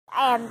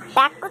I am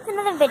back with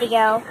another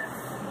video,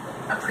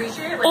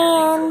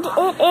 and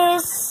it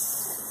is,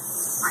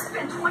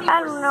 I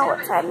don't know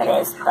what time it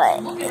is,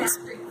 but it's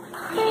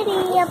pretty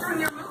late,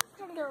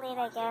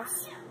 I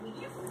guess.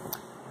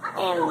 I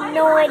have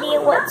no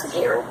idea what to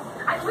do.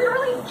 I'm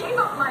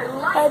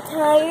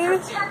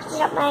tired. I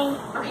got my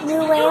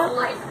new lamp.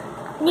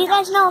 And you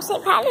guys know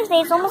St. Patrick's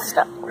Day is almost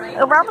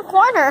around the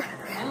corner.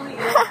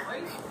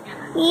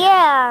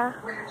 Yeah.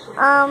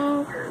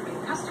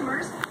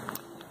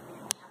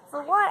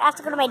 For one, I have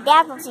to go to my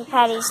dad's on St.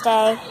 Patty's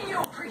Day.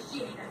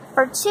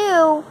 For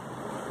two,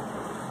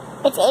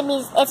 it's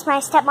my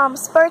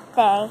stepmom's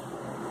birthday.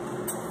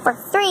 For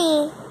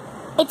three,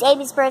 it's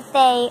Amy's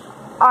birthday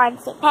on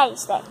St.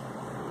 Patty's Day.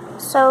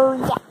 So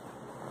yeah,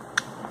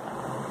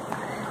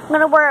 I'm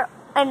gonna wear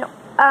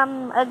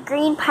a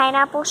green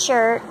pineapple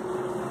shirt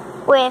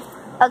with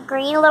a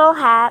green little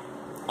hat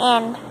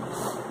and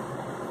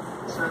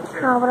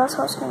what else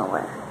was I gonna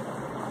wear?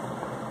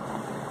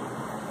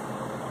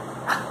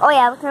 Oh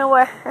yeah, I was gonna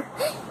wear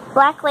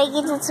black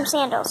leggings and some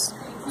sandals.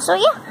 So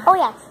yeah, oh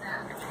yeah,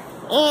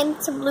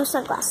 and some blue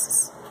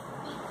sunglasses.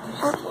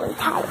 I'm really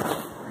tired.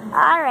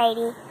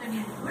 Alrighty,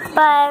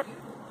 but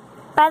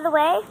by the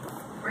way,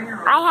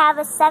 I have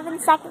a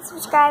 7-second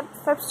I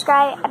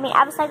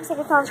have a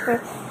 7-second phone screen.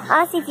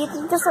 Honestly, if you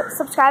can just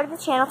subscribe to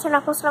the channel, turn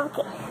on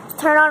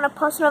a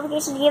post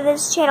notification to give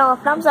this channel a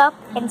thumbs up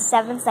in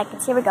 7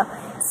 seconds. Here we go.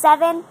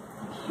 7,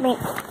 I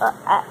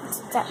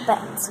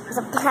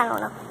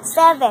don't know.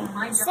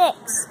 7,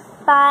 6,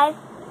 5,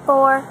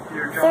 4,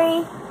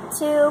 3,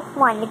 2,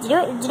 1. Did you do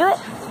it? Did you do it?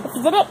 If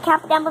you did it,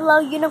 comment down below,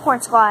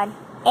 Unicorn Squad.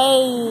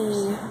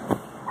 Ayy.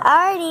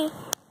 Alrighty.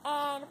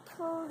 And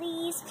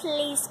please,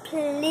 please,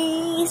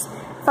 please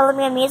follow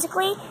me on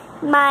Musical.ly.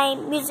 My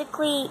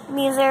Musical.ly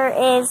user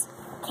is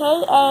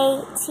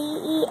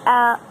K-A-T-E.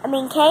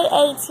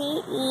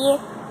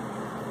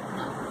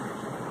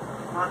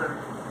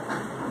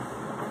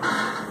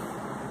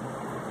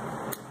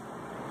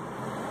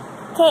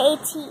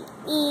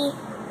 K-A-T-E-L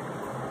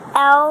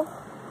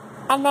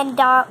and then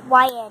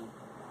 .YN.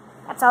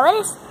 That's all it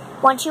is.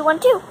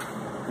 1212.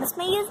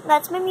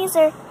 That's my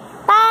user.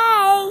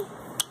 Bye.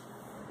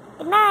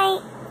 Good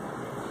night.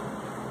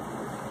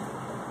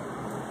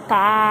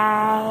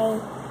 Bye.